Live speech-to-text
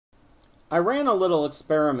I ran a little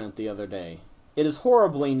experiment the other day. It is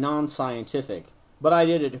horribly non-scientific, but I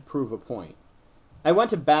did it to prove a point. I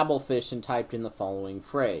went to Babelfish and typed in the following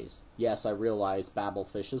phrase. Yes, I realize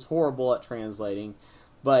Babelfish is horrible at translating,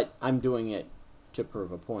 but I'm doing it to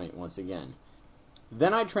prove a point once again.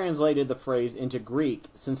 Then I translated the phrase into Greek,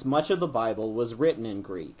 since much of the Bible was written in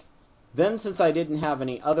Greek. Then, since I didn't have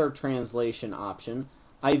any other translation option,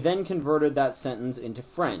 I then converted that sentence into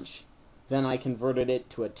French. Then I converted it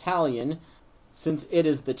to Italian, since it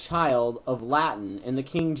is the child of Latin, and the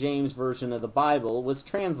King James Version of the Bible was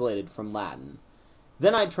translated from Latin.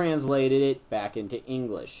 Then I translated it back into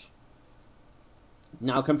English.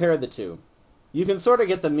 Now compare the two. You can sort of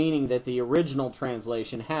get the meaning that the original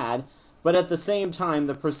translation had, but at the same time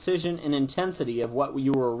the precision and intensity of what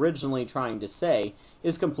you were originally trying to say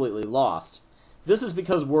is completely lost. This is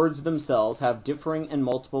because words themselves have differing and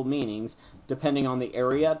multiple meanings depending on the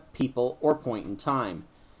area, people, or point in time.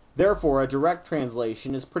 Therefore, a direct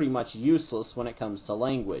translation is pretty much useless when it comes to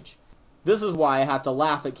language. This is why I have to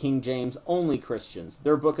laugh at King James only Christians.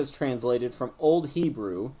 Their book is translated from Old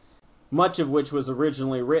Hebrew, much of which was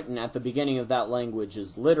originally written at the beginning of that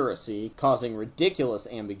language's literacy, causing ridiculous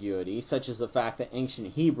ambiguity, such as the fact that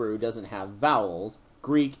ancient Hebrew doesn't have vowels,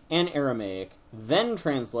 Greek and Aramaic, then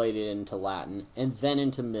translated into Latin, and then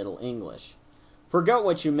into Middle English. Forget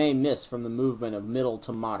what you may miss from the movement of Middle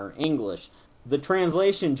to Modern English. The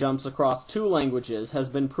translation jumps across two languages has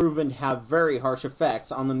been proven to have very harsh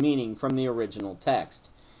effects on the meaning from the original text.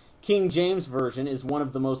 King James Version is one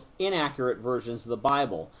of the most inaccurate versions of the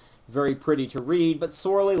Bible, very pretty to read, but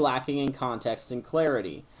sorely lacking in context and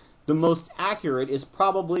clarity. The most accurate is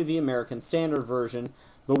probably the American Standard Version,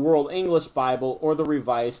 the World English Bible, or the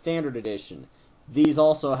Revised Standard Edition. These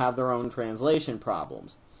also have their own translation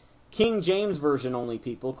problems. King James Version only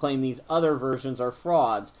people claim these other versions are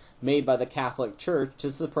frauds made by the Catholic Church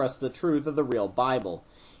to suppress the truth of the real Bible.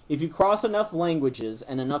 If you cross enough languages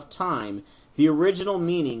and enough time, the original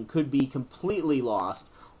meaning could be completely lost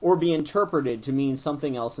or be interpreted to mean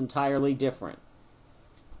something else entirely different.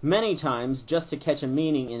 Many times, just to catch a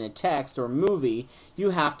meaning in a text or movie,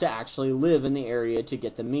 you have to actually live in the area to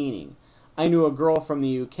get the meaning. I knew a girl from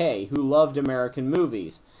the UK who loved American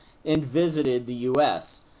movies and visited the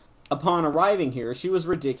US. Upon arriving here, she was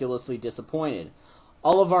ridiculously disappointed.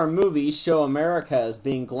 All of our movies show America as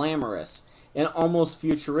being glamorous and almost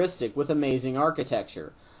futuristic with amazing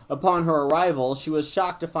architecture. Upon her arrival, she was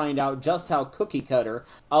shocked to find out just how cookie-cutter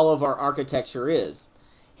all of our architecture is.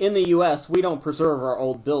 In the U.S., we don't preserve our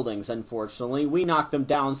old buildings, unfortunately. We knock them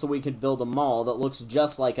down so we could build a mall that looks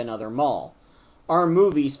just like another mall. Our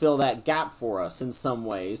movies fill that gap for us in some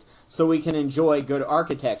ways, so we can enjoy good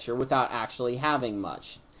architecture without actually having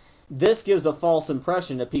much. This gives a false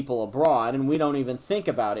impression to people abroad, and we don't even think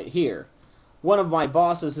about it here. One of my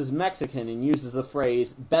bosses is Mexican and uses the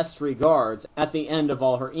phrase, "best regards," at the end of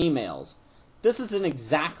all her emails. This isn't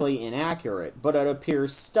exactly inaccurate, but it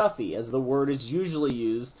appears stuffy, as the word is usually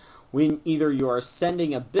used when either you are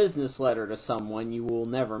sending a business letter to someone you will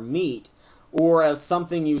never meet, or as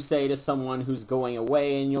something you say to someone who's going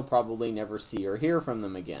away and you'll probably never see or hear from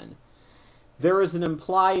them again. There is an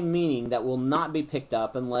implied meaning that will not be picked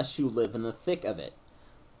up unless you live in the thick of it.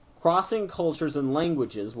 Crossing cultures and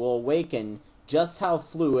languages will awaken just how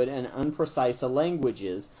fluid and unprecise a language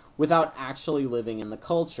is without actually living in the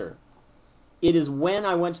culture. It is when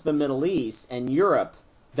I went to the Middle East and Europe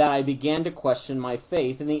that I began to question my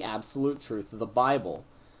faith in the absolute truth of the Bible.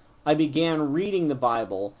 I began reading the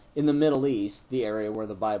Bible in the Middle East, the area where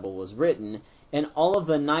the Bible was written, and all of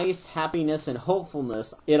the nice happiness and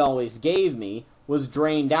hopefulness it always gave me was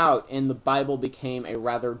drained out, and the Bible became a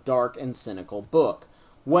rather dark and cynical book,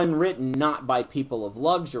 one written not by people of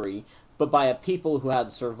luxury, but by a people who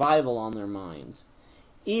had survival on their minds.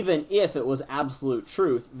 Even if it was absolute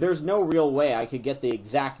truth, there's no real way I could get the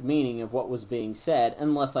exact meaning of what was being said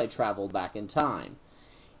unless I traveled back in time.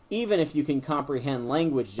 Even if you can comprehend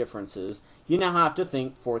language differences, you now have to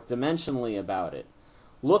think fourth-dimensionally about it.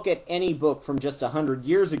 Look at any book from just 100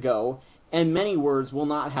 years ago, and many words will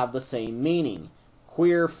not have the same meaning.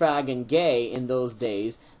 Queer, fag, and gay in those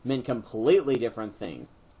days meant completely different things.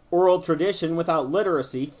 Oral tradition without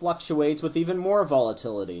literacy fluctuates with even more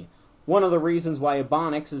volatility. One of the reasons why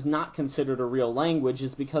Ebonics is not considered a real language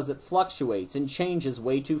is because it fluctuates and changes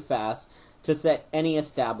way too fast to set any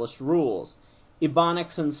established rules.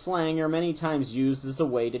 Ebonics and slang are many times used as a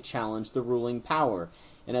way to challenge the ruling power,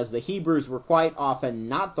 and as the Hebrews were quite often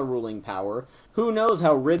not the ruling power, who knows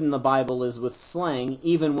how ridden the Bible is with slang,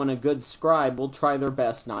 even when a good scribe will try their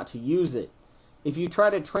best not to use it. If you try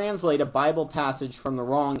to translate a Bible passage from the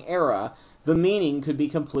wrong era, the meaning could be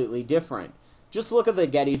completely different. Just look at the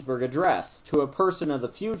Gettysburg Address. To a person of the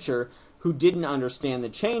future who didn't understand the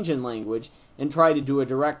change in language and tried to do a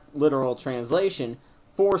direct literal translation,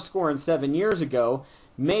 7 years ago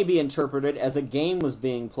may be interpreted as a game was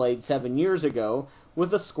being played 7 years ago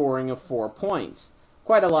with a scoring of 4 points.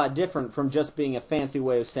 Quite a lot different from just being a fancy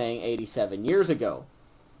way of saying 87 years ago.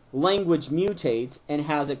 Language mutates and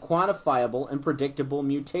has a quantifiable and predictable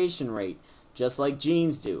mutation rate, just like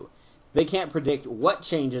genes do. They can't predict what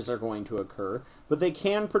changes are going to occur, but they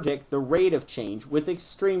can predict the rate of change with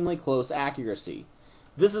extremely close accuracy.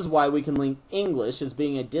 This is why we can link English as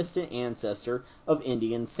being a distant ancestor of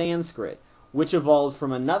Indian Sanskrit, which evolved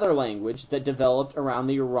from another language that developed around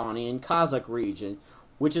the Iranian Kazakh region,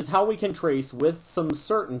 which is how we can trace with some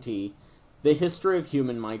certainty the history of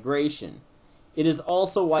human migration. It is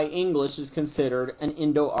also why English is considered an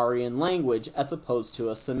indo-aryan language as opposed to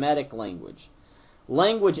a Semitic language.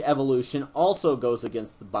 Language evolution also goes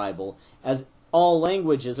against the Bible, as all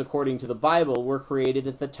languages, according to the Bible, were created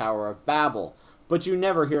at the Tower of Babel, but you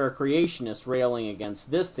never hear a creationist railing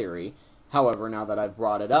against this theory. However, now that I've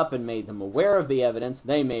brought it up and made them aware of the evidence,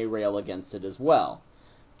 they may rail against it as well.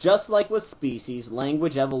 Just like with species,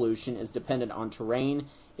 language evolution is dependent on terrain,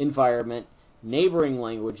 environment, neighboring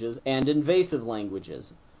languages, and invasive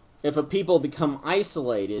languages. If a people become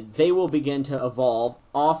isolated, they will begin to evolve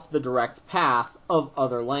off the direct path of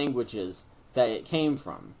other languages that it came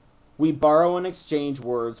from. We borrow and exchange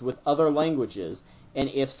words with other languages, and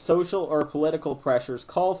if social or political pressures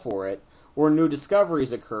call for it, or new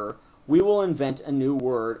discoveries occur, we will invent a new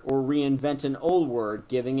word or reinvent an old word,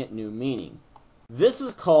 giving it new meaning. This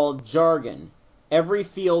is called jargon. Every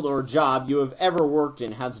field or job you have ever worked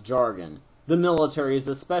in has jargon. The military is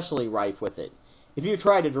especially rife with it. If you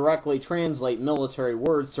try to directly translate military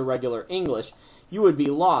words to regular English, you would be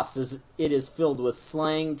lost, as it is filled with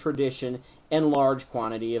slang, tradition, and large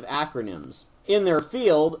quantity of acronyms. In their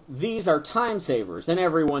field, these are time savers, and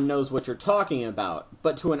everyone knows what you're talking about,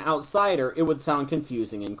 but to an outsider, it would sound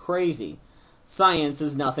confusing and crazy. Science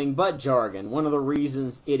is nothing but jargon, one of the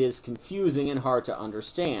reasons it is confusing and hard to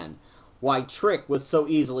understand. Why trick was so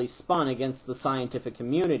easily spun against the scientific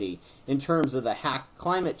community in terms of the hacked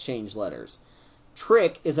climate change letters.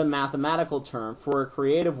 Trick is a mathematical term for a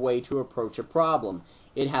creative way to approach a problem.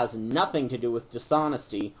 It has nothing to do with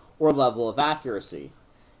dishonesty or level of accuracy.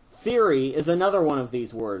 Theory is another one of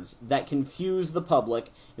these words that confuse the public,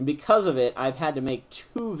 and because of it, I've had to make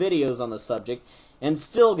 2 videos on the subject and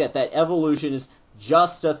still get that evolution is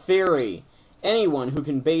just a theory. Anyone who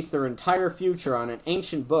can base their entire future on an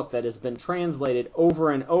ancient book that has been translated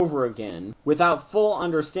over and over again, without full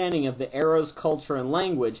understanding of the era's culture and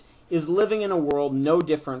language, is living in a world no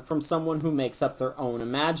different from someone who makes up their own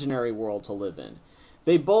imaginary world to live in.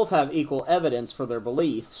 They both have equal evidence for their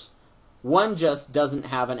beliefs. One just doesn't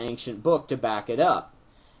have an ancient book to back it up.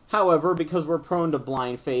 However, because we're prone to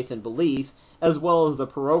blind faith and belief, as well as the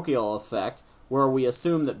parochial effect, where we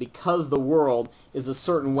assume that because the world is a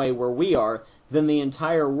certain way where we are, then the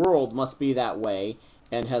entire world must be that way,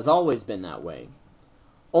 and has always been that way.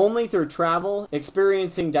 Only through travel,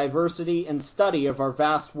 experiencing diversity, and study of our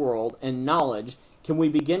vast world and knowledge can we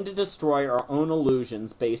begin to destroy our own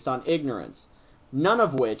illusions based on ignorance, none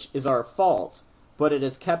of which is our fault, but it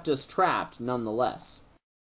has kept us trapped nonetheless.